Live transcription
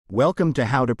Welcome to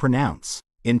How to Pronounce.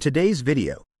 In today's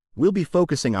video, we'll be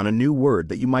focusing on a new word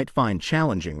that you might find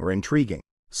challenging or intriguing.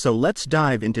 So let's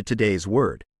dive into today's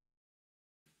word.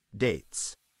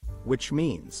 Dates, which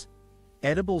means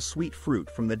edible sweet fruit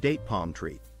from the date palm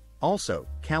tree. Also,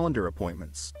 calendar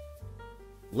appointments.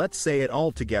 Let's say it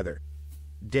all together.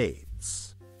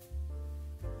 Dates.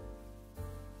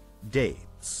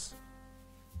 Dates.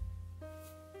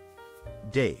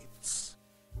 Dates.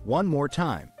 One more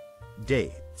time.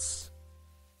 Dates.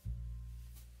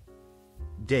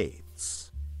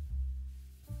 Dates.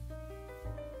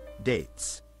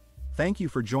 Dates. Thank you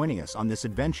for joining us on this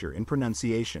adventure in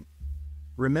pronunciation.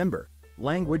 Remember,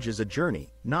 language is a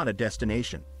journey, not a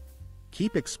destination.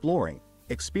 Keep exploring,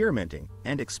 experimenting,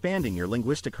 and expanding your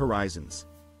linguistic horizons.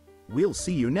 We'll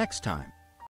see you next time.